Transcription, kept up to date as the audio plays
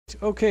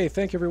Okay,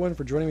 thank you everyone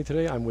for joining me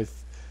today. I'm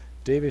with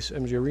Davis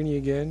M. Aurini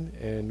again,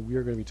 and we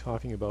are going to be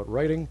talking about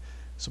writing.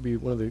 This will be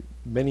one of the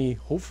many,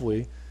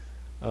 hopefully,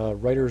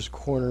 Writers'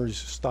 Corners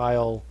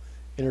style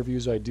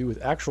interviews I do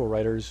with actual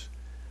writers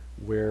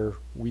where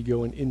we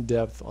go in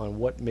depth on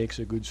what makes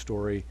a good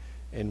story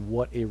and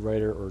what a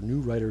writer or new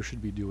writer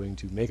should be doing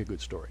to make a good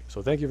story.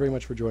 So thank you very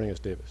much for joining us,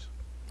 Davis.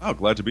 Oh,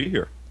 glad to be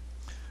here.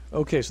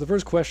 Okay, so the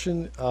first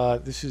question,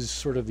 this is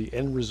sort of the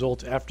end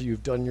result after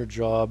you've done your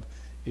job,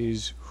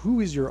 is who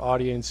is your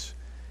audience,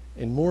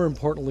 and more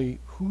importantly,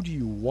 who do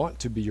you want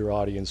to be your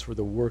audience for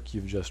the work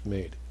you've just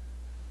made?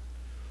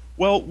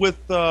 Well,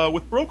 with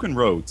Broken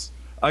Roads,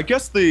 I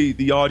guess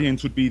the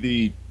audience would be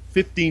the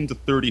 15 to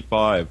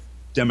 35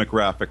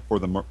 demographic for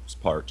the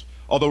most part.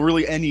 Although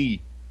really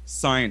any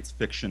science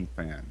fiction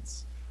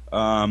fans.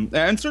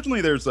 And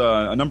certainly there's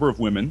a number of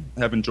women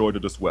have enjoyed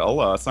it as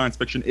well. Science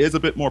fiction is a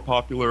bit more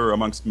popular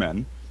amongst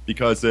men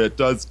because it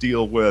does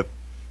deal with,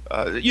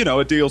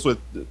 it deals with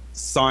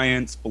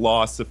science,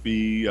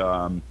 philosophy,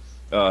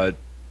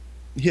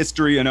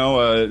 history.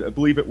 I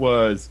believe it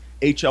was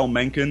H.L.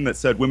 Mencken that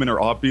said women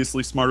are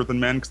obviously smarter than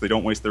men because they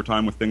don't waste their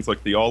time with things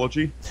like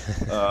theology.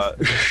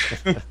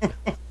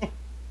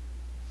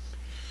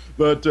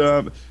 But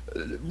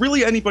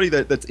really anybody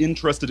that's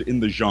interested in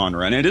the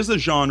genre, and it is a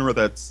genre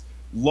that's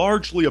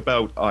largely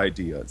about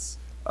ideas.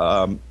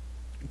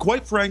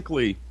 Quite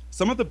frankly,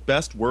 some of the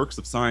best works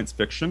of science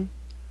fiction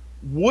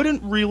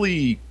wouldn't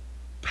really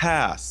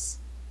pass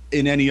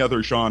in any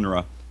other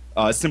genre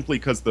simply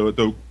because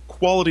the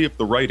quality of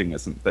the writing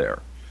isn't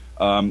there.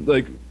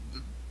 Like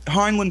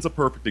Heinlein's a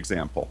perfect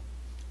example.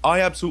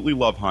 I absolutely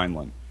love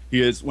Heinlein.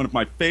 He is one of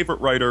my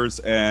favorite writers,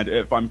 and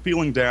if I'm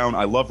feeling down,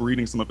 I love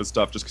reading some of his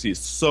stuff just because he is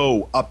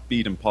so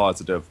upbeat and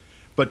positive.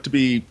 But to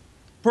be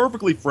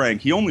perfectly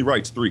frank, he only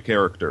writes three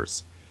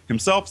characters.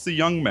 Himself as a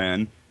young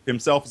man,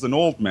 himself as an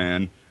old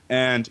man,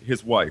 and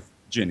his wife,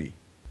 Ginny.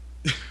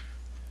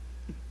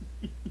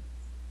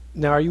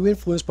 Now, are you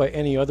influenced by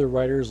any other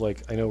writers?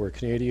 Like, I know we're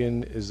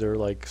Canadian. Is there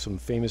like some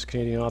famous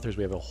Canadian authors?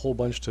 We have a whole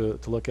bunch to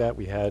look at.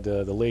 We had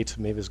the late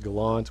Mavis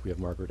Gallant. We have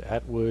Margaret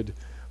Atwood.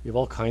 We have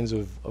all kinds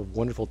of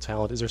wonderful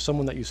talent. Is there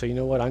someone that you say, you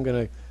know what, I'm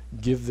going to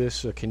give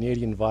this a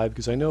Canadian vibe?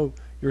 Because I know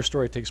your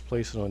story takes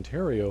place in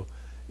Ontario.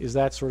 Is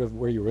that sort of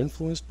where you were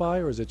influenced by,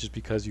 or is it just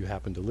because you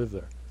happen to live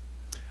there?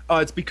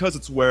 It's because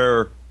it's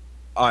where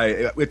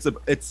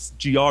it's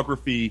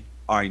geography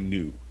I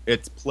knew.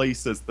 It's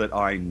places that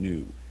I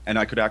knew, and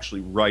I could actually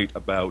write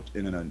about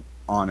in an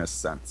honest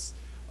sense.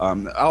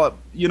 I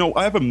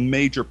have a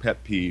major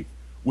pet peeve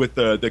with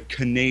the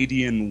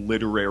Canadian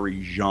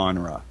literary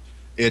genre.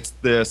 It's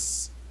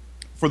this,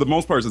 for the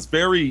most part, it's this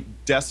very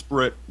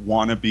desperate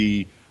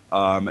wannabe.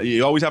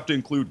 You always have to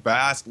include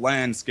vast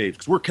landscapes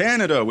because we're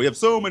Canada. We have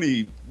so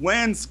many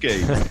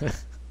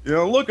landscapes.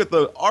 Look at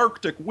the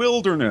Arctic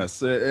wilderness.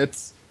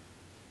 That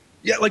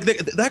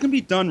can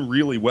be done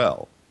really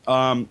well.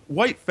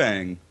 White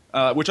Fang,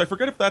 which I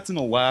forget if that's in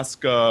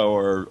Alaska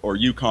or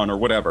Yukon or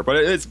whatever, but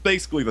it's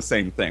basically the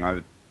same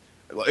thing.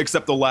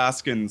 Except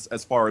Alaskans,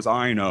 as far as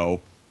I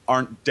know,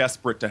 aren't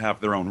desperate to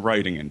have their own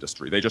writing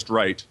industry. They just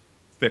write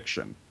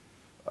fiction.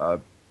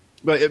 But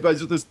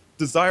this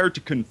desire to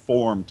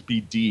conform, to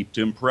be deep,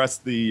 to impress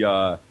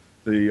the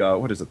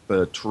what is it?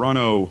 The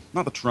Toronto,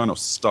 not the Toronto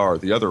Star,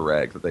 the other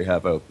rag that they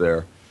have out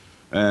there.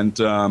 And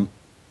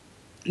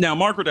now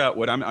Margaret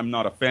Atwood, I'm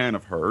not a fan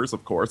of hers,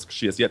 of course, because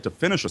she has yet to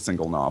finish a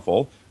single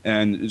novel,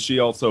 and she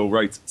also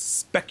writes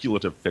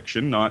speculative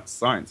fiction, not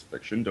science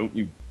fiction. Don't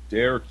you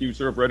dare accuse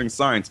her of writing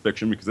science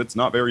fiction because it's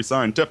not very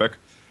scientific.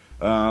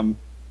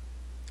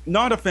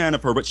 Not a fan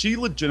of her, but she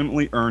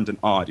legitimately earned an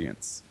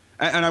audience.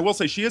 And I will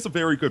say she is a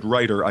very good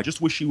writer. I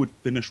just wish she would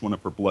finish one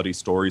of her bloody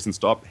stories and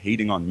stop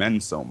hating on men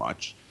so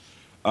much.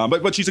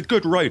 But she's a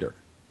good writer,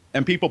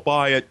 and people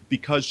buy it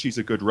because she's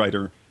a good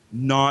writer,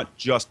 not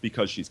just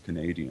because she's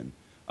Canadian.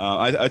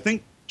 I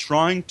think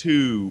trying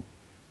to...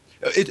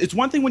 It's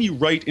one thing when you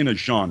write in a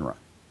genre.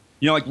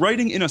 Like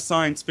writing in a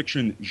science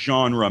fiction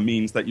genre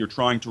means that you're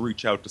trying to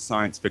reach out to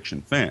science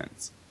fiction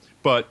fans.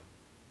 But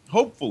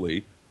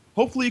hopefully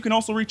you can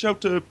also reach out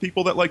to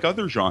people that like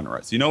other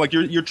genres. Like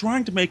you're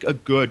trying to make a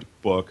good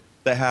book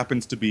that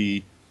happens to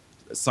be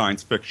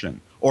science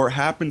fiction or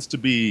happens to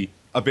be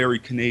a very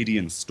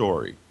Canadian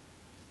story.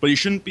 But you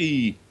shouldn't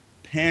be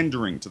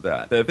pandering to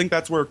that. I think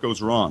that's where it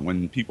goes wrong,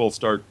 when people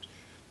start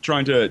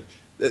trying to...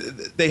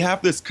 They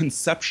have this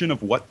conception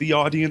of what the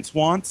audience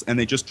wants, and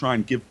they just try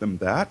and give them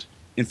that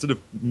instead of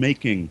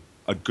making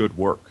a good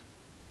work.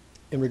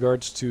 In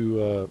regards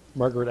to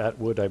Margaret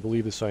Atwood, I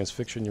believe the science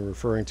fiction you're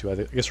referring to, I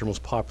guess her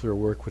most popular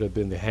work would have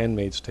been The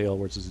Handmaid's Tale,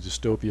 which is a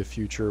dystopia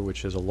future,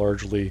 which has a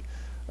largely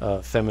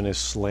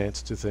feminist slant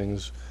to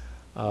things.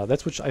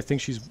 That's what I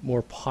think she's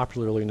more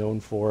popularly known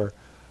for.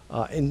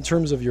 In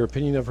terms of your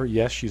opinion of her,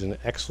 yes, she's an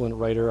excellent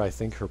writer. I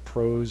think her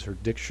prose, her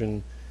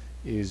diction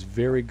is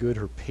very good.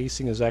 Her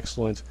pacing is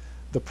excellent.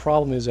 The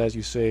problem is, as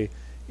you say,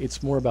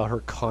 it's more about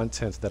her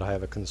content that I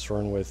have a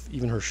concern with.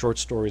 Even her short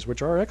stories,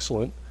 which are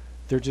excellent,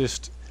 they're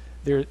just...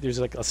 there's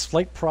like a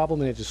slight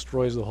problem and it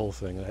destroys the whole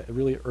thing. It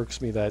really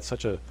irks me that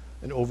such a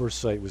an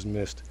oversight was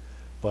missed.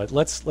 But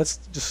let's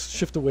just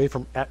shift away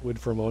from Atwood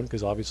for a moment,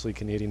 because obviously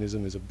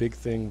Canadianism is a big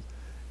thing.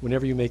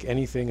 Whenever you make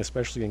anything,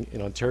 especially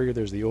in Ontario,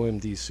 there's the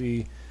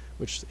OMDC,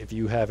 which if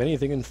you have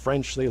anything in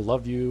French, they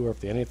love you, or if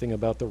they anything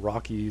about the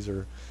Rockies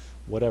or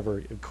whatever,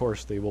 of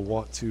course, they will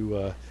want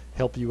to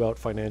help you out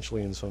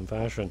financially in some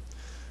fashion.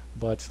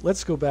 But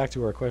let's go back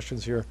to our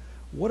questions here.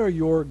 What are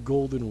your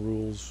golden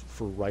rules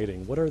for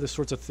writing? What are the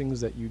sorts of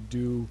things that you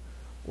do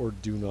or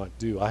do not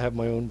do? I have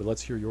my own, but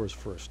let's hear yours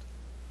first.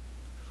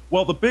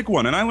 Well, the big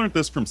one, and I learned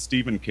this from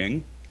Stephen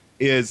King,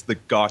 is the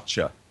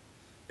gotcha.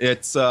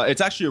 It's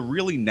actually a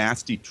really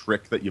nasty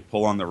trick that you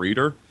pull on the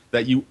reader,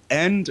 that you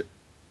end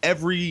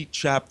every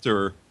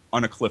chapter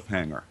on a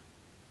cliffhanger.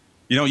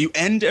 You know, you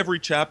end every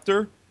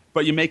chapter,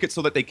 but you make it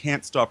so that they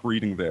can't stop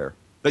reading there.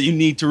 That you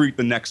need to read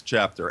the next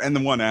chapter and the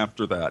one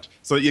after that.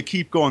 So that you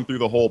keep going through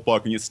the whole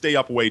book and you stay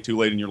up way too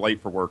late and you're late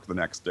for work the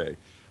next day.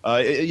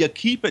 You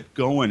keep it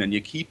going and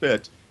you keep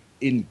it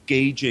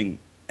engaging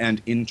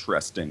and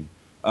interesting.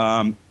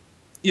 Mr.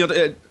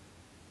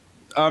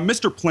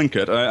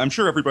 Plinkett, I'm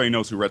sure everybody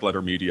knows who Red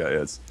Letter Media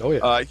is. Oh,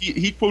 yeah.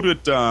 He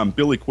quoted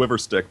Billy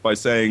Quiverstick by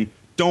saying,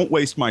 "Don't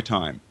waste my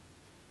time.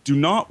 Do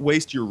not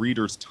waste your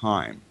readers'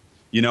 time.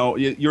 You know,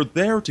 you're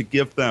there to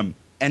give them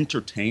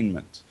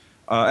entertainment."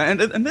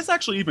 And this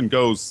actually even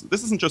goes,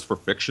 this isn't just for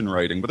fiction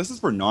writing, but this is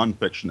for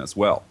nonfiction as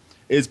well,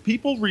 is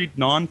people read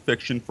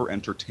nonfiction for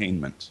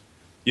entertainment.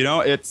 You know,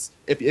 it's,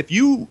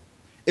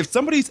 if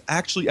somebody's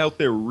actually out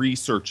there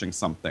researching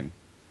something,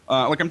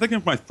 like I'm thinking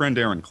of my friend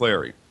Aaron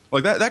Clary,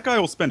 like that guy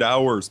will spend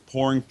hours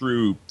pouring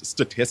through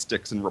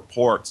statistics and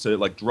reports to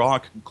like draw a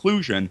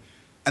conclusion,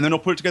 and then he'll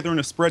put it together in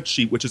a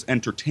spreadsheet, which is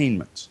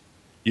entertainment.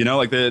 You know,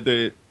 like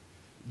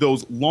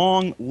those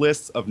long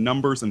lists of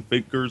numbers and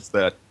figures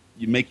that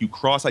you make you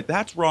cross, like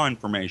that's raw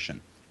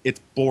information. It's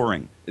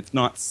boring. It's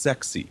not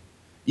sexy.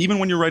 Even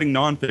when you're writing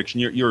nonfiction,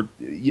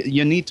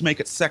 you need to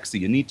make it sexy.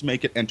 You need to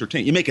make it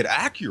entertaining. You make it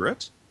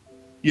accurate.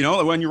 You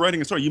know, when you're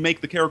writing a story, you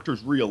make the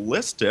characters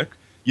realistic.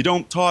 You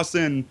don't toss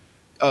in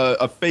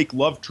a fake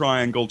love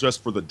triangle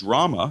just for the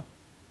drama,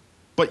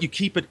 but you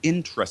keep it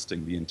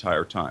interesting the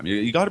entire time.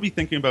 You got to be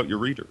thinking about your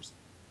readers.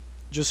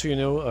 Just so you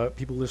know,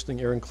 people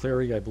listening, Aaron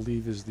Clary, I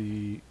believe, is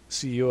the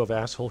CEO of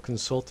Asshole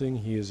Consulting.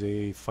 He is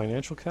a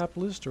financial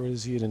capitalist, or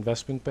is he an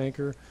investment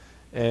banker?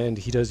 And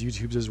he does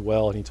YouTubes as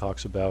well, and he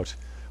talks about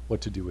what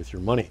to do with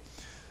your money.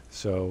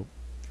 So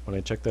when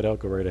I check that out,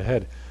 go right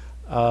ahead.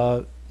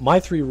 My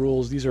 3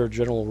 rules, these are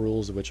general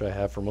rules which I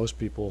have for most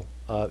people.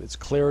 It's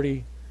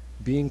clarity,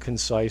 being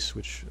concise,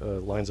 which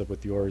lines up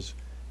with yours.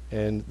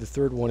 And the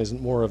third one is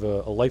more of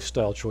a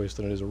lifestyle choice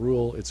than it is a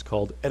rule. It's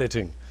called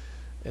editing.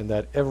 And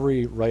that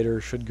every writer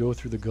should go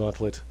through the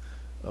gauntlet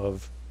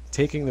of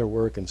taking their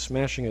work and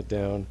smashing it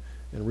down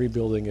and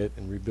rebuilding it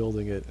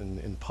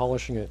and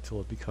polishing it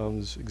till it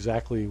becomes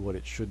exactly what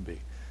it should be.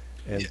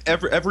 And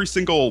every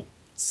single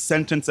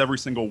sentence, every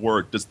single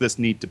word, does this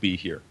need to be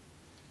here?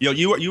 You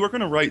know, you are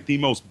going to write the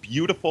most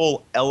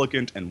beautiful,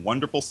 elegant, and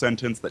wonderful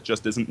sentence that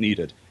just isn't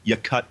needed. You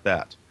cut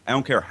that. I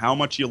don't care how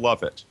much you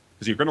love it,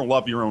 because you're going to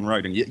love your own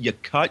writing. You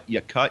cut.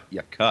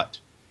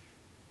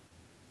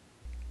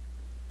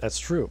 That's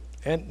true.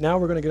 And now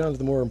we're going to get on to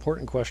the more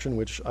important question,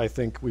 which I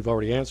think we've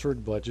already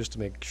answered, but just to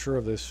make sure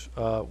of this,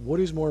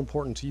 what is more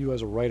important to you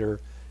as a writer?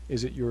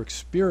 Is it your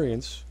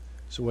experience,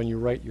 so when you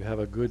write you have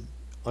a good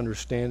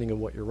understanding of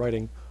what you're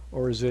writing,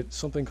 or is it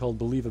something called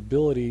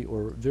believability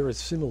or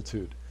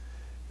verisimilitude?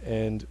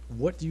 And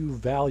what do you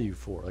value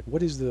for? Like,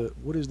 what is the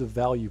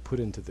value put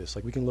into this?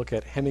 Like, we can look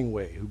at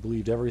Hemingway, who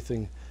believed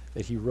everything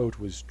that he wrote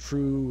was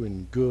true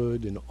and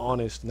good and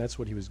honest, and that's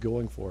what he was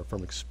going for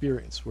from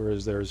experience.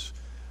 Whereas there's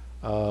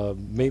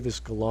Mavis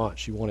Gallant,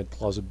 she wanted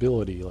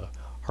plausibility.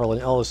 Harlan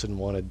Ellison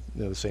wanted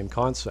the same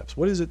concepts.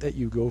 What is it that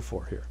you go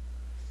for here?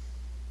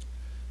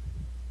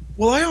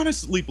 Well, I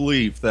honestly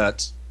believe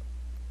that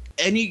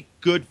any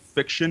good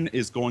fiction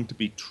is going to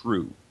be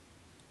true,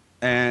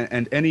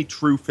 and any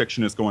true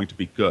fiction is going to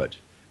be good.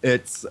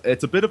 It's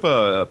a bit of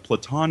a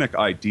platonic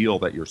ideal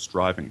that you're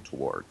striving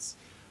towards.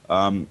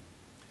 I'll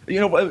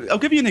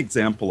give you an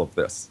example of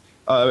this.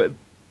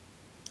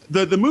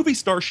 The movie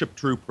Starship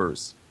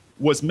Troopers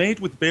was made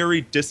with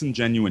very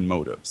disingenuous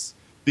motives.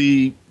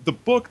 The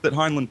book that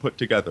Heinlein put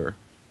together,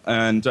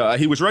 and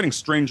he was writing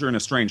Stranger in a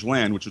Strange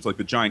Land, which was like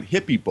the giant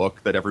hippie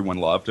book that everyone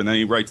loved, and then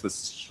he writes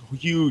this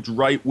huge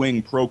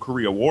right-wing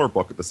pro-Korea War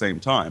book at the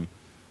same time.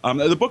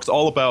 The book's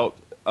all about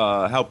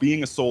how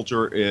being a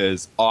soldier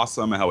is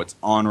awesome, how it's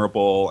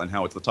honorable, and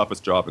how it's the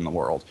toughest job in the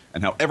world,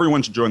 and how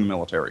everyone should join the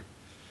military.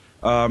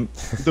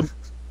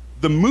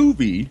 The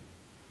movie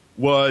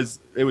was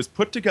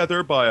put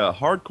together by a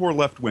hardcore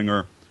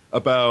left-winger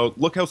about,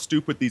 look how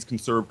stupid these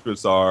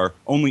conservatives are,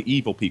 only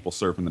evil people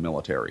serve in the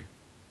military.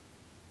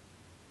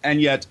 And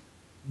yet,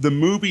 the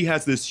movie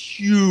has this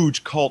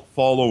huge cult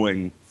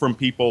following from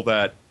people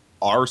that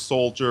are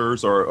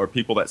soldiers or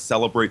people that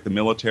celebrate the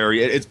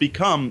military. It's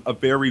become a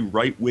very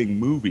right-wing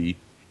movie,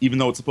 even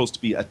though it's supposed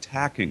to be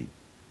attacking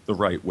the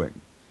right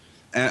wing.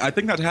 And I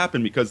think that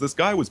happened because this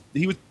guy was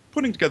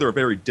putting together a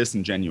very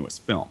disingenuous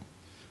film.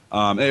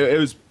 It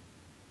was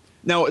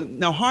Now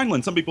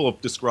Heinlein, some people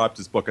have described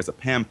his book as a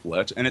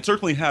pamphlet, and it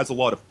certainly has a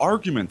lot of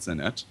arguments in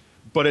it,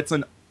 but it's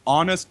an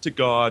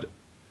honest-to-God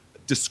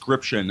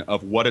description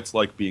of what it's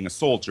like being a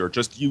soldier,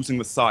 just using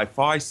the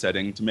sci-fi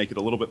setting to make it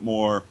a little bit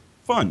more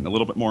fun, a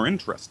little bit more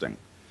interesting.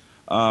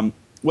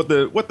 What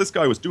this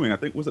guy was doing, I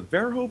think, was it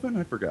Verhoeven?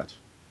 I forget.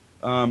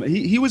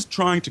 He was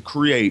trying to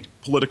create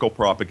political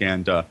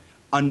propaganda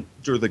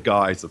under the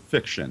guise of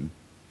fiction,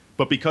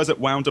 but because it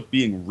wound up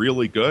being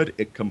really good,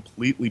 it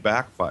completely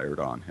backfired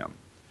on him.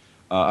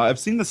 I've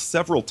seen this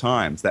several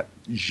times, that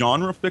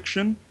genre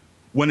fiction,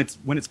 when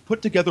it's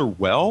put together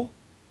well,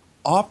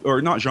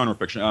 or not genre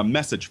fiction,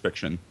 message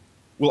fiction,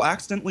 will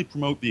accidentally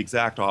promote the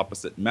exact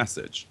opposite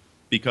message,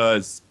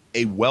 because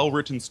a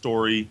well-written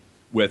story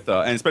with,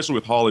 and especially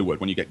with Hollywood,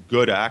 when you get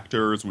good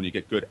actors, when you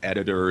get good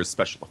editors,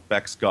 special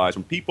effects guys,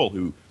 when people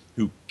who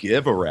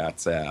give a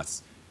rat's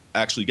ass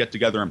actually get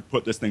together and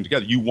put this thing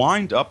together, you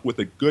wind up with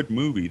a good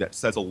movie that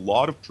says a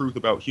lot of truth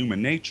about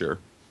human nature,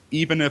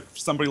 even if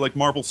somebody like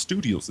Marvel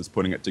Studios is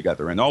putting it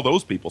together, and all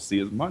those people see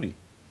is money.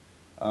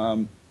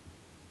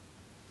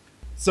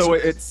 So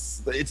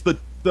it's the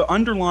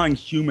underlying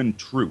human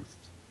truth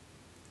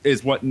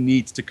is what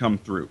needs to come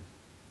through.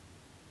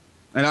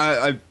 And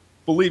I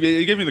believe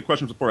you gave me the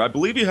questions before. I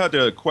believe you had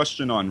a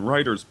question on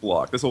writer's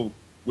block.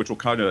 Which will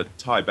kind of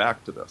tie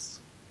back to this.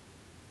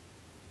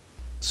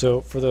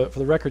 So for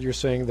the record, you're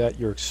saying that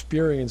your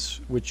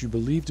experience, which you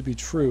believe to be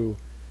true,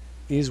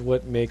 is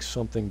what makes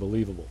something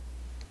believable.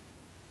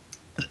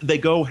 They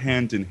go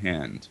hand in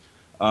hand.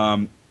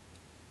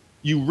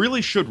 You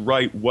really should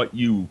write what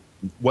you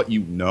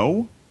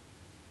know,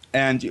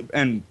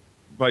 and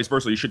vice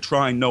versa. You should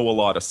try and know a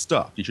lot of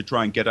stuff. You should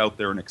try and get out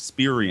there and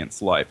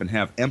experience life and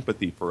have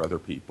empathy for other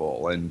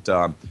people. And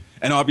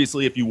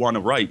obviously, if you want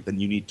to write, then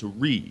you need to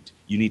read.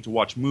 You need to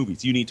watch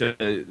movies. You need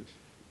to,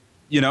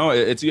 you're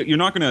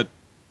not going to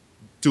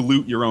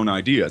dilute your own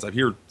ideas. I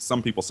hear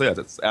some people say that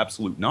it's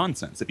absolute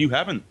nonsense. If you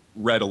haven't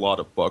read a lot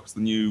of books,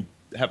 then you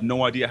have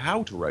no idea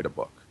how to write a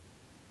book.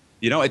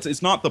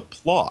 It's not the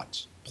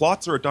plot.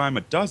 Plots are a dime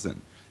a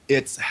dozen.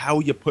 It's how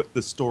you put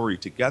the story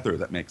together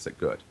that makes it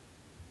good.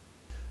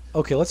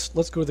 Okay, let's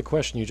go to the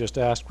question you just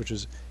asked, which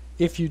is,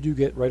 if you do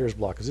get writer's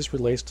block, because this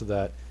relates to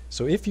that.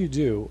 So if you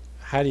do,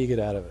 how do you get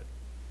out of it?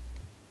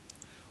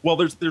 Well,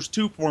 there's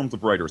two forms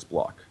of writer's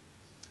block.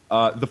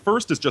 The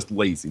first is just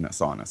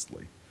laziness,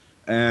 honestly.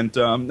 And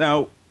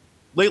now,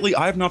 lately,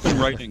 I have not been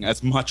writing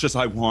as much as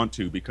I want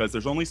to, because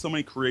there's only so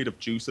many creative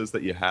juices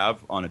that you have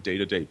on a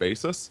day-to-day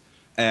basis.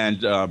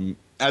 And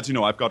as you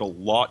know, I've got a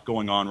lot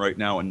going on right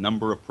now, a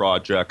number of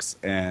projects,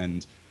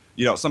 and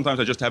sometimes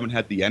I just haven't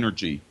had the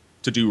energy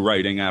to do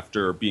writing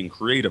after being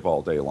creative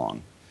all day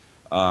long.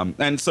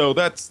 And so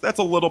that's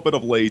a little bit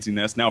of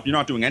laziness. Now, if you're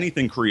not doing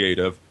anything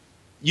creative,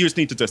 you just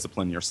need to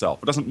discipline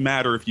yourself. It doesn't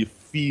matter if you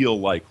feel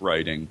like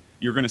writing.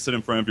 You're going to sit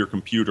in front of your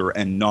computer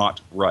and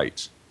not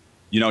write.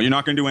 You're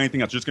not going to do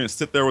anything else. You're just going to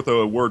sit there with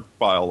a Word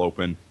file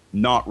open,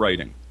 not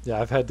writing.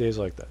 Yeah, I've had days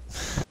like that.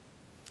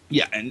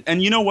 Yeah,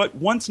 and you know what?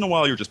 Once in a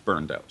while, you're just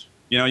burned out.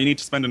 You need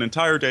to spend an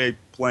entire day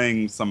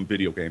playing some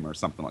video game or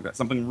something like that,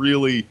 something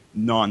really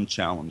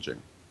non-challenging.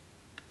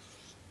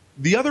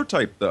 The other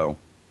type, though,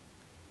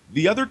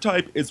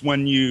 is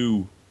when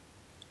you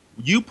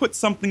put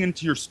something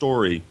into your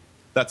story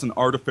that's an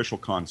artificial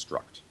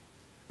construct.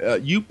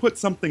 You put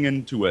something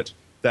into it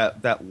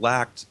that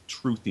lacked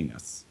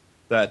truthiness,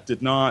 that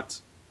did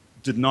not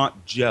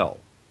gel.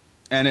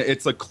 And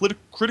it's a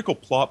critical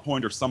plot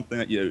point or something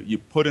that you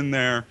put in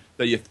there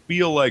that you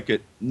feel like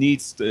it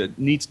needs to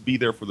be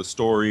there for the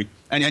story,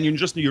 and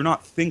you're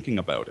not thinking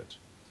about it.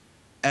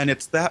 And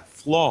it's that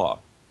flaw.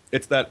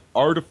 It's that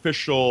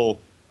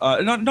artificial,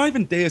 not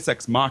even Deus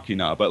Ex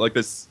Machina, but like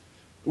this,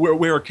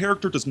 where a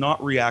character does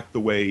not react the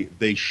way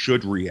they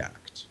should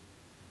react.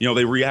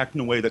 They react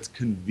in a way that's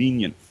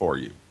convenient for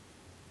you.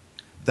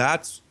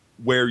 That's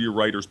where your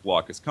writer's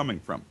block is coming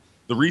from.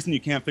 The reason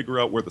you can't figure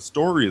out where the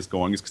story is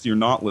going is because you're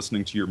not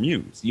listening to your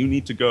muse. You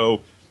need to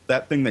go,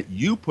 that thing that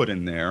you put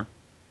in there,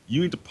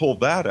 you need to pull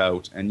that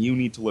out, and you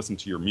need to listen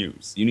to your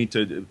muse. You need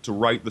to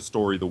write the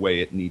story the way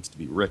it needs to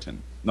be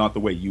written, not the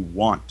way you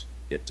want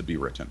it to be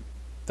written.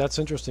 That's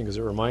interesting, because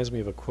it reminds me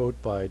of a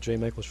quote by J.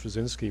 Michael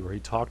Straczynski where he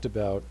talked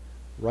about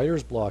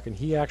writer's block, and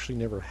he actually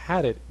never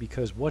had it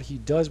because what he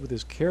does with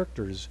his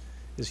characters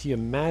is he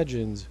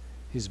imagines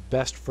his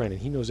best friend,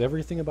 and he knows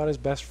everything about his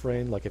best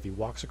friend. Like if he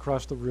walks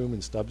across the room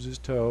and stubs his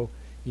toe,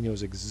 he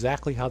knows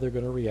exactly how they're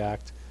going to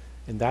react,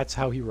 and that's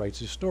how he writes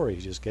his story.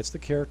 He just gets the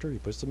character, he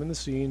puts them in the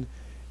scene,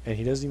 and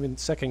he doesn't even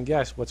second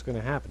guess what's going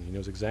to happen. He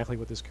knows exactly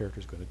what this character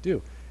is going to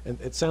do. And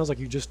it sounds like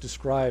you just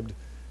described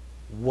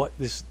what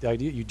the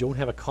idea, you don't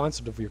have a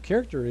concept of your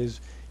character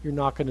is, you're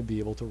not going to be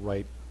able to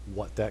write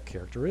what that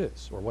character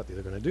is or what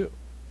they're going to do.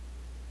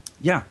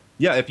 Yeah.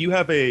 If you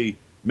have a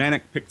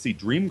manic pixie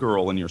dream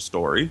girl in your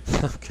story,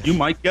 okay, you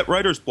might get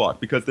writer's block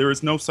because there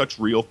is no such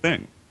real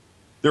thing.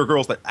 There are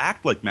girls that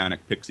act like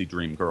manic pixie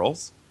dream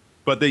girls,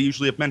 but they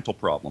usually have mental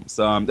problems.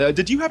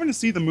 Did you happen to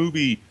see the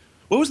movie?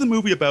 What was the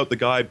movie about the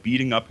guy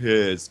beating up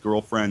his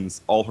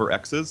girlfriend's all her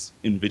exes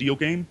in video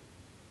game?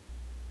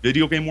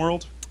 Video game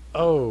world?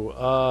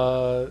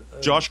 Oh,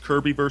 Josh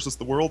Kirby versus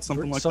the world,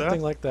 something like that?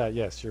 something like that.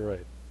 Yes, you're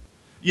right.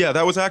 Yeah,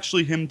 that was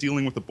actually him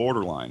dealing with the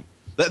borderline.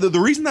 The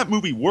reason that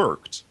movie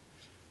worked,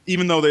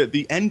 even though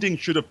the ending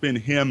should have been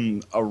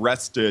him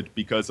arrested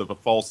because of a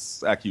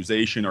false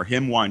accusation or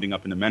him winding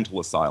up in a mental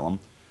asylum,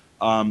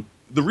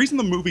 the reason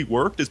the movie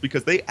worked is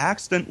because they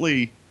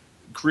accidentally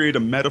create a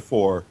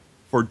metaphor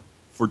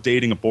for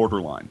dating a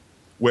borderline,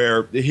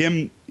 where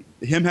him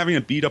having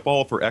to beat up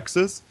all of her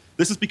exes.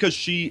 This is because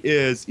she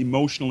is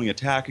emotionally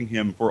attacking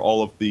him for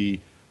all of the,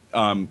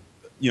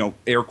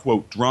 air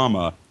quote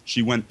drama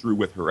she went through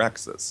with her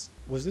exes.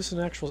 Was this an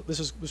actual?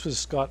 This was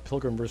Scott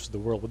Pilgrim versus the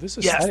World. Was this?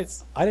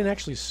 Yes. I didn't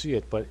actually see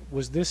it, but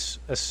was this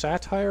a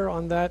satire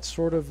on that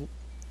sort of,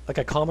 like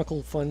a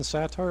comical, fun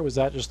satire? Or was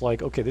that just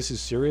like, okay, this is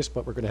serious,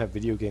 but we're going to have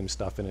video game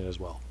stuff in it as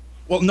well?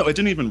 Well, no, I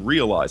didn't even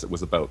realize it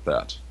was about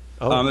that.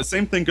 Oh. The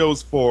same thing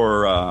goes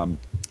for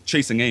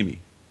Chasing Amy.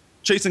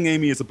 Chasing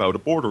Amy is about a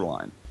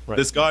borderline. Right.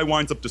 This guy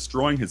winds up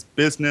destroying his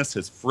business,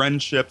 his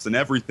friendships, and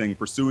everything,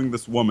 pursuing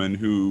this woman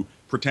who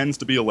pretends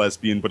to be a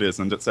lesbian but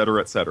isn't,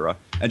 etc.,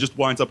 and just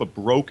winds up a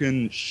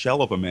broken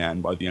shell of a man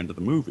by the end of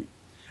the movie.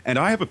 And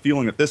I have a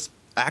feeling that this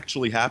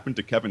actually happened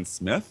to Kevin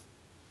Smith,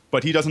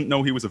 but he doesn't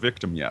know he was a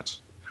victim yet.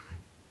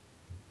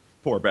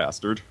 Poor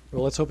bastard.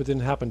 Well, let's hope it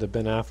didn't happen to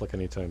Ben Affleck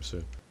anytime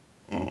soon.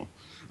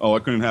 Oh,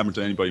 it couldn't happen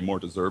to anybody more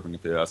deserving,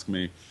 if you ask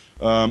me.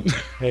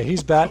 Hey,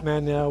 he's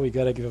Batman now. We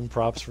got to give him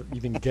props for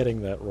even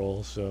getting that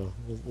role. So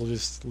we'll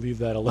just leave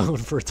that alone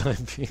for a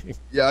time being.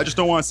 Yeah, I just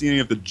don't want to see any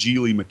of the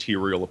Geely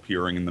material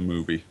appearing in the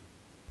movie.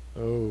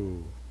 Oh,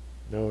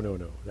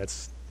 no.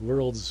 That's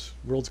worlds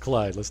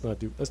collide. Let's not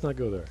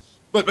go there.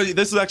 But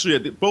this is actually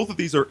both of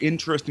these are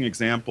interesting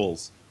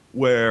examples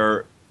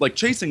where, like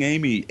Chasing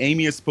Amy,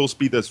 Amy is supposed to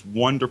be this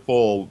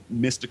wonderful,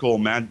 mystical,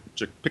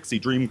 magic pixie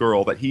dream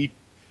girl that he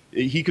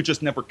could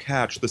just never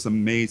catch, this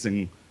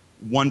amazing,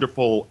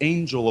 wonderful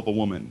angel of a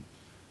woman.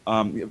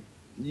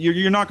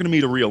 You're not going to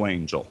meet a real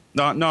angel,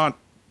 not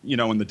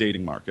in the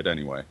dating market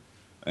anyway.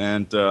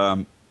 And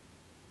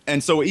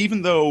so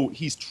even though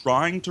he's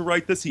trying to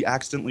write this, he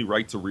accidentally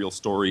writes a real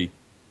story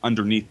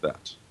underneath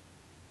that.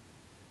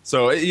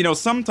 So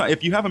sometimes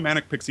if you have a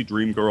manic pixie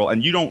dream girl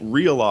and you don't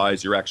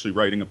realize you're actually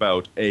writing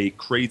about a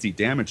crazy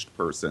damaged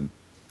person,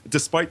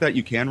 despite that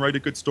you can write a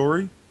good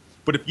story.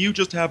 But if you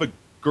just have a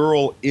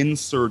girl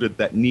inserted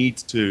that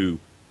needs to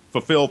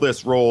fulfill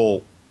this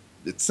role,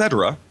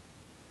 etc.,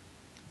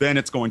 then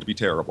it's going to be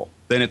terrible.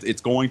 Then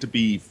it's going to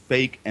be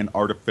fake and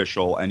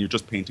artificial, and you're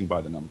just painting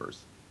by the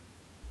numbers.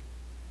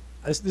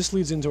 This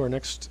leads into our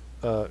next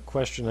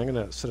question. I'm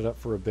going to set it up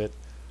for a bit.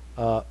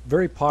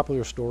 Very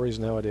popular stories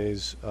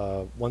nowadays,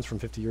 ones from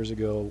 50 years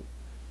ago,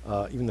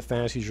 even the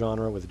fantasy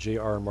genre with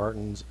J.R.R.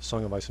 Martin's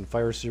Song of Ice and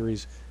Fire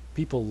series.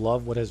 People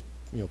love what has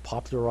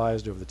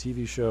popularized over the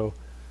TV show.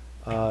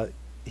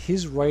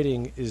 His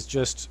writing is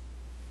just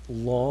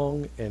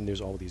long, and there's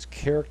all these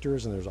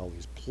characters and there's all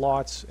these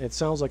plots. It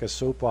sounds like a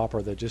soap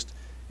opera that just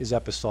is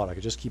episodic.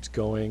 It just keeps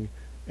going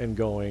and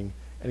going,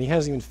 and he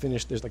hasn't even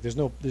finished. There's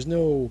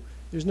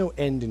no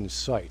end in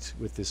sight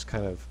with this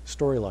kind of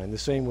storyline. The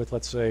same with,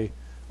 let's say,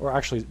 or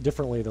actually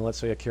differently than, let's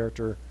say, a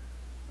character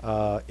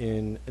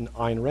in an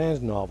Ayn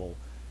Rand novel.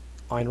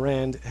 Ayn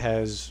Rand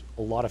has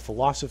a lot of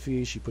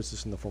philosophy. She puts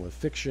this in the form of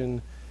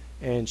fiction,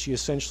 and she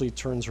essentially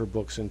turns her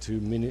books into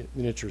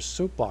miniature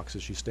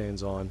soapboxes she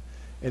stands on,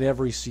 and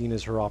every scene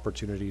is her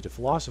opportunity to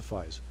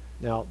philosophize.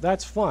 Now,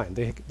 that's fine.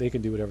 They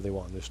can do whatever they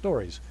want in their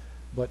stories.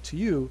 But to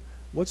you,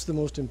 what's the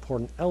most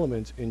important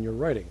element in your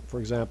writing? For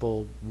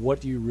example,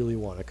 what do you really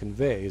want to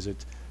convey? Is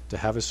it to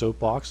have a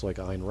soapbox like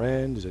Ayn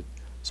Rand? Is it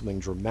something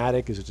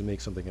dramatic? Is it to make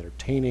something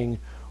entertaining?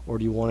 Or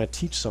do you want to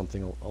teach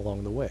something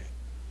along the way?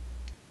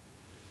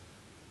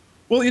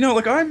 Well,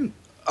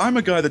 I'm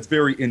a guy that's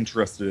very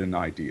interested in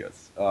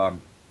ideas.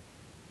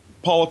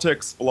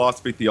 Politics,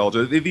 philosophy,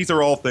 theology, these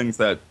are all things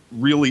that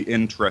really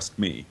interest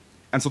me.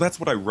 And so that's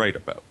what I write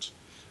about.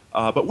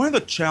 But one of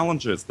the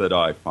challenges that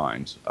I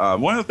find,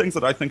 one of the things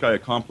that I think I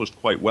accomplished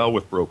quite well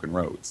with Broken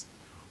Roads,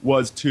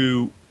 was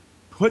to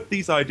put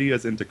these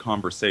ideas into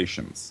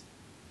conversations.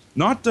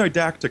 Not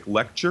didactic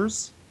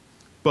lectures,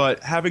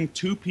 but having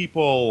two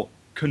people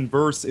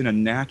converse in a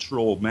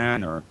natural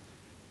manner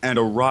and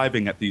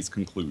arriving at these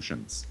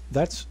conclusions.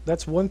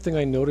 That's one thing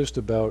I noticed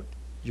about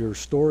your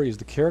stories.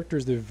 The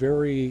characters, they're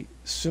very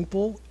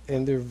simple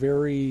and they're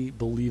very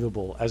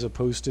believable, as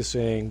opposed to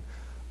saying,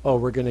 oh,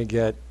 we're going to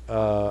get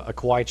a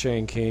Kwai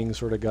Chang King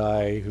sort of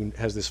guy who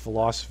has this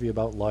philosophy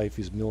about life,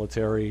 he's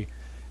military,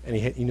 and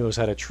he knows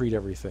how to treat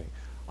everything.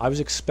 I was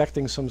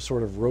expecting some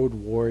sort of road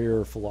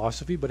warrior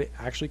philosophy, but it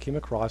actually came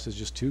across as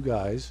just two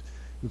guys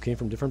who came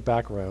from different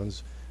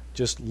backgrounds,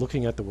 just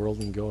looking at the world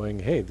and going,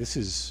 hey, this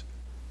is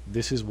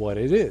what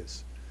it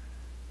is.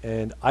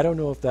 And I don't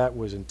know if that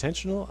was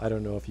intentional. I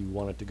don't know if you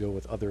wanted to go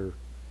with other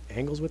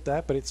angles with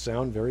that, but it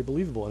sounded very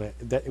believable. And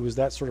it was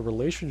that sort of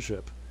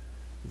relationship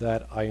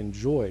that I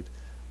enjoyed.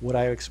 What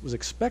I was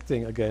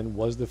expecting, again,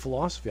 was the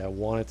philosophy. I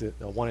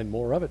wanted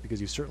more of it, because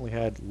you certainly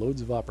had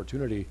loads of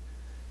opportunity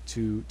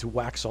to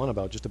wax on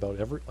about just about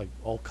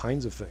all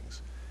kinds of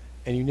things.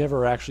 and you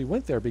never actually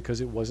went there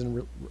because it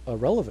wasn't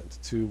relevant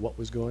to what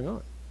was going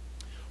on.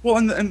 Well,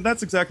 and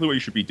that's exactly what you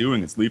should be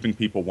doing. Is leaving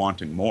people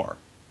wanting more.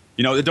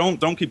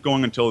 Don't keep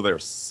going until they're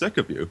sick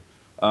of you.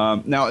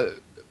 Now,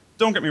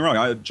 don't get me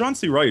wrong. John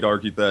C. Wright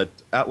argued that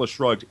Atlas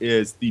Shrugged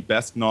is the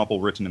best novel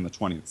written in the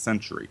 20th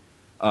century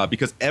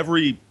because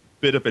every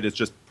bit of it is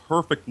just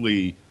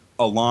perfectly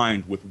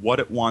aligned with what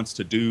it wants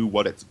to do,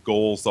 what its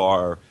goals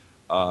are.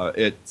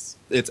 It's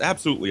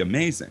absolutely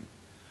amazing.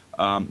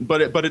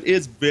 But it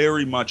is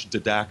very much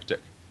didactic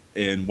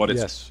in what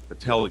it's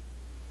telling.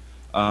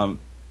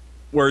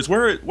 Whereas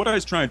what I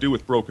was trying to do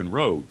with Broken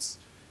Roads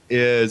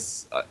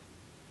is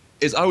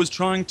I was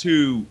trying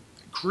to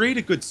create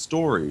a good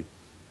story.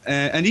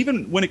 And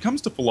even when it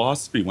comes to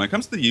philosophy, when it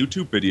comes to the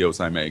YouTube videos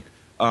I make,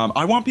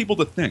 I want people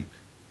to think,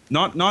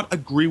 not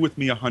agree with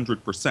me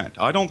 100%.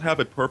 I don't have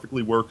a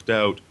perfectly worked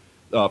out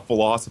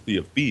philosophy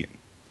of being.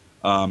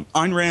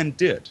 Ayn Rand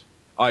did.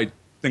 I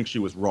think she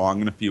was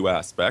wrong in a few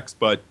aspects,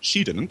 but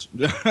she didn't.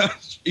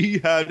 She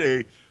had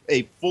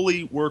a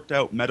fully worked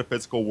out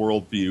metaphysical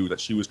worldview that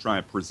she was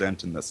trying to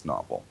present in this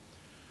novel.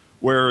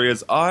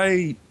 Whereas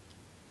I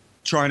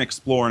try and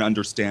explore and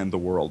understand the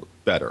world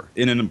better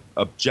in an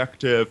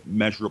objective,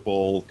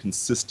 measurable,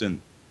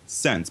 consistent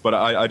sense, but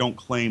I don't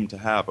claim to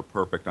have a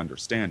perfect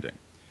understanding.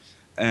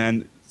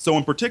 And so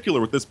in particular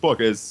with this book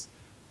is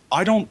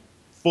I don't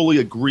fully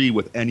agree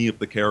with any of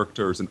the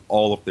characters and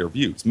all of their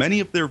views. Many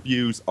of their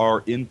views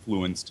are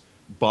influenced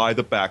by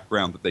the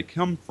background that they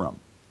come from.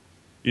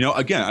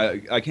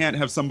 Again, I can't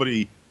have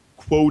somebody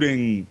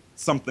quoting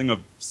something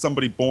of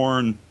somebody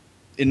born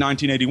in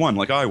 1981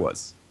 like I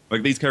was.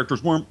 Like, these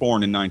characters weren't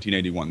born in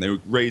 1981. They were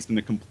raised in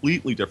a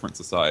completely different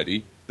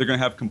society. They're going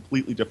to have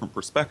completely different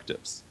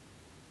perspectives.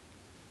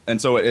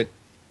 And so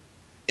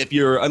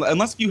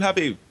unless you have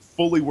a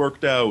fully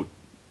worked out,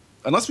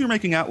 unless you're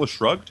making Atlas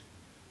Shrugged,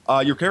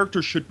 your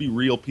characters should be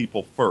real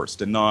people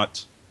first and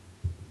not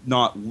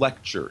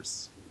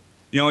lectures.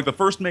 Like the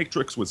first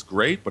Matrix was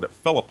great, but it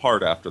fell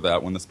apart after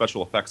that when the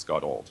special effects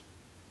got old.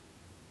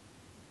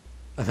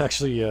 I'm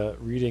actually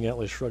reading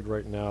Atlas Shrugged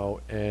right now,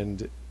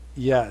 and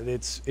yeah,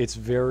 it's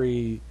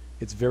very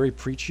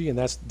preachy, and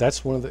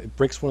it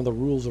breaks one of the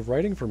rules of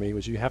writing for me,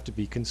 which you have to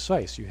be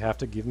concise. You have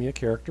to give me a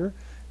character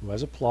who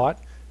has a plot,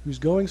 who's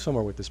going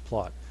somewhere with this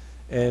plot,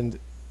 and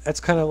that's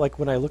kind of like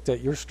when I looked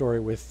at your story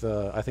with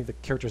I think the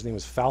character's name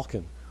was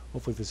Falcon.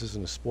 Hopefully this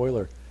isn't a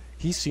spoiler.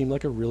 He seemed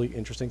like a really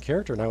interesting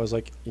character, and I was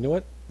like, you know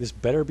what? This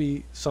better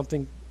be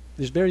something.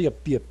 There's better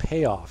be a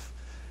payoff.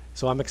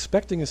 So I'm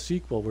expecting a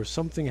sequel where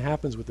something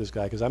happens with this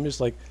guy, because I'm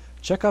just like,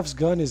 Chekhov's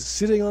gun is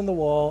sitting on the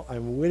wall.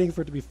 I'm waiting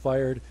for it to be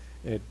fired,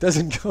 and it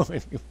doesn't go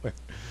anywhere.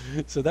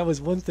 So that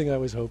was one thing I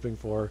was hoping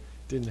for.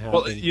 Didn't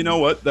happen. Well, you know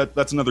what?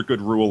 That's another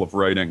good rule of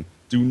writing.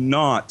 Do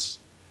not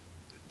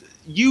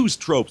use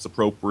tropes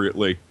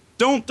appropriately.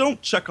 Don't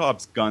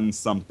Chekhov's gun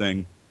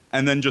something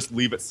and then just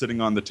leave it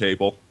sitting on the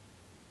table.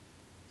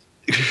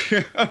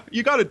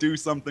 You got to do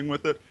something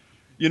with it.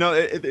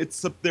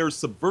 There's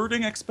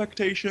subverting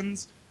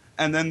expectations,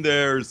 and then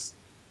there's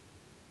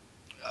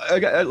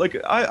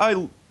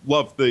I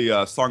love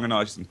the Song of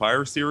Ice and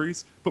Fire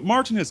series, but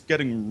Martin is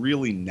getting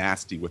really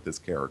nasty with his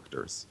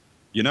characters.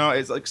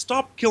 It's like,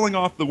 stop killing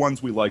off the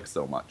ones we like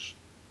so much.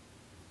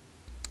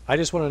 I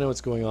just want to know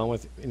what's going on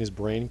in his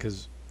brain,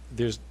 because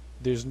there's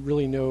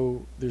really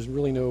no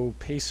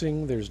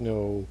pacing. There's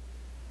no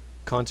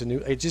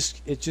continuity.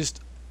 It's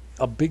just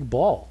a big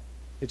ball.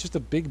 It's just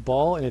a big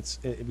ball, and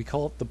we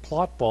call it the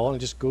plot ball, and it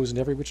just goes in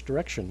every which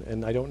direction.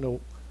 And I don't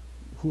know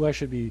who I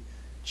should be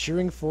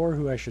cheering for,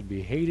 who I should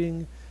be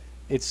hating.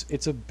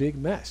 It's a big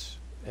mess,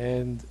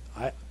 and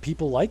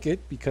people like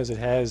it because it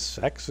has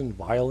sex and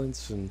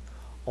violence and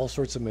all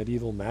sorts of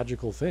medieval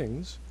magical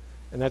things,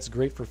 and that's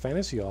great for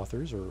fantasy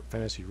authors or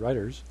fantasy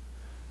writers.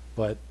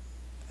 But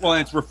and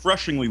it's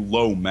refreshingly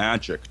low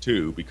magic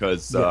too,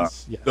 because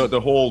yes. the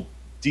whole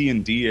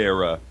D&D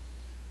era,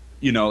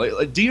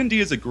 D&D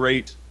is a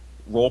great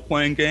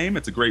role-playing game.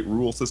 It's a great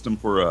rule system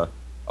for a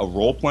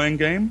role-playing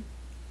game,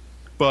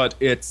 but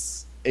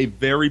it's a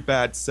very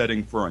bad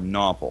setting for a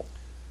novel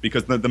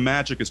because the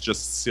magic is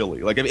just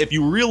silly. Like, if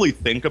you really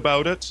think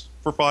about it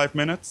for 5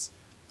 minutes,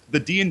 the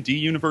D&D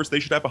universe, they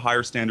should have a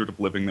higher standard of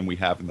living than we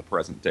have in the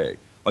present day.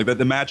 Like,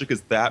 the magic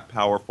is that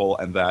powerful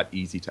and that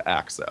easy to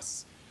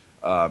access.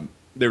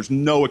 There's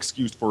no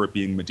excuse for it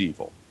being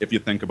medieval if you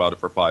think about it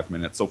for 5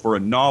 minutes. So for a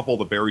novel,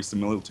 the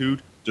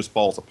verisimilitude just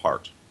falls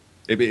apart.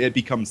 It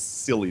becomes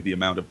silly, the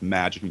amount of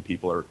magic, and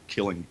people are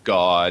killing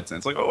gods, and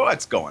it's like, oh,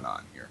 what's going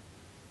on here?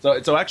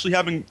 So actually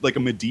having like a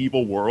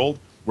medieval world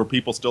where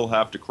people still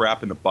have to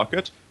crap in the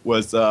bucket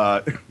was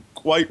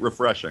quite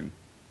refreshing.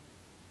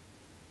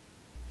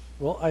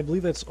 Well, I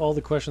believe that's all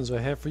the questions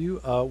I have for you.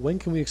 When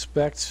can we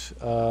expect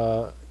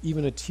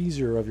even a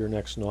teaser of your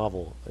next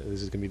novel?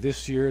 Is it going to be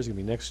this year? Is it going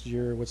to be next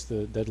year? What's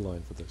the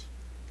deadline for this?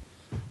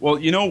 Well,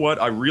 you know what?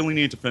 I really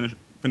need to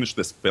finish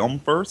this film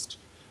first,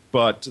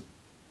 but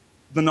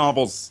the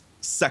novel's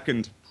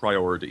second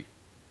priority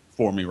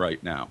for me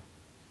right now.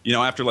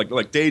 After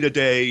like day to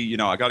day,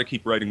 I got to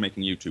keep writing,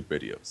 making YouTube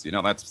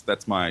videos.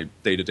 That's my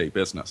day to day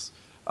business.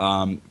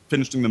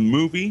 Finishing the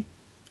movie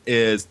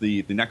is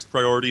the next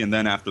priority, and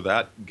then after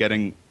that,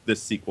 getting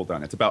this sequel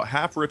done. It's about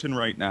half written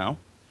right now,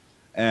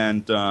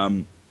 and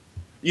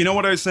you know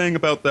what I was saying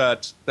about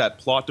that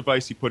plot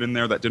device you put in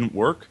there that didn't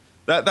work?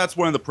 That's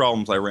one of the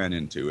problems I ran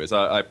into. Is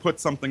I put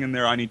something in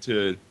there, I need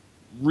to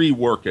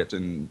rework it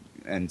and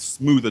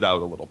smooth it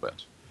out a little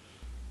bit.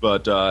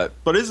 But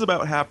it is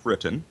about half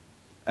written,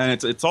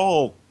 and it's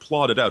all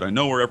plotted out. I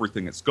know where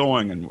everything is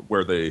going and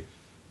where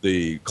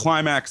the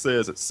climax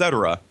is,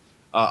 etc.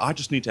 I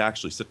just need to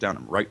actually sit down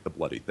and write the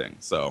bloody thing.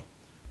 So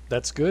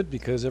That's good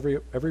because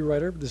every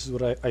writer, this is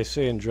what I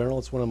say in general,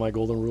 it's one of my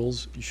golden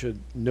rules. You should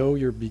know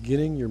your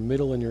beginning, your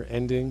middle, and your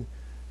ending,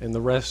 and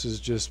the rest is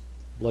just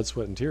blood,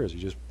 sweat, and tears. You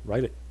just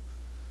write it.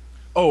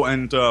 oh,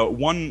 and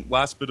one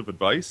last bit of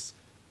advice: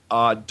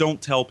 don't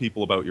tell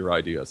people about your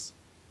ideas.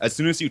 As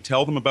soon as you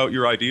tell them about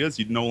your ideas,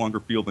 you no longer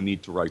feel the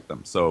need to write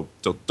them. So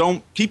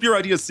don't keep your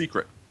ideas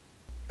secret.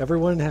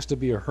 Everyone has to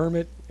be a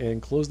hermit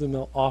and close them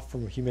off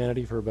from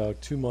humanity for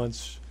about 2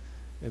 months,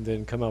 and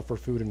then come out for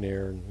food and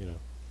air, and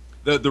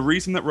The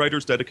reason that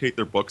writers dedicate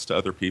their books to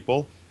other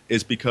people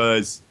is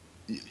because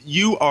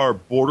you are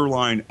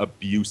borderline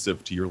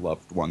abusive to your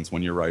loved ones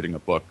when you're writing a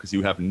book because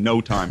you have no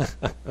time.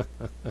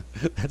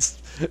 that's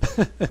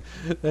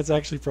that's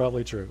actually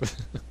probably true.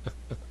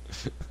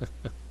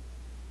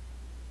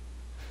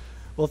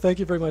 Well, thank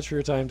you very much for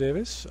your time,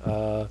 Davis.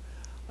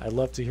 I'd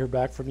love to hear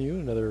back from you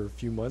in another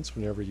few months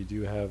whenever you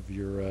do have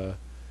your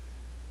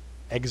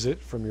exit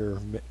from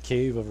your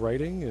cave of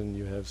writing and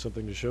you have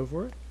something to show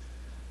for it.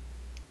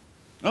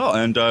 Oh,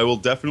 and I will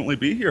definitely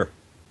be here.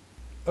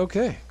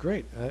 Okay,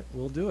 great.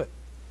 We'll do it.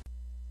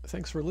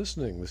 Thanks for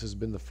listening. This has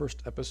been the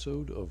first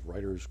episode of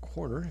Writer's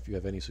Corner. If you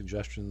have any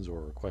suggestions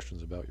or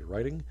questions about your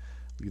writing,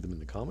 leave them in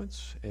the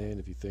comments. And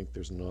if you think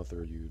there's an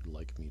author you'd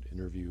like me to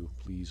interview,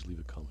 please leave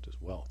a comment as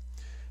well.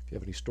 If you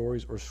have any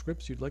stories or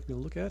scripts you'd like me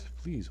to look at,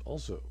 please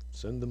also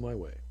send them my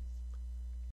way.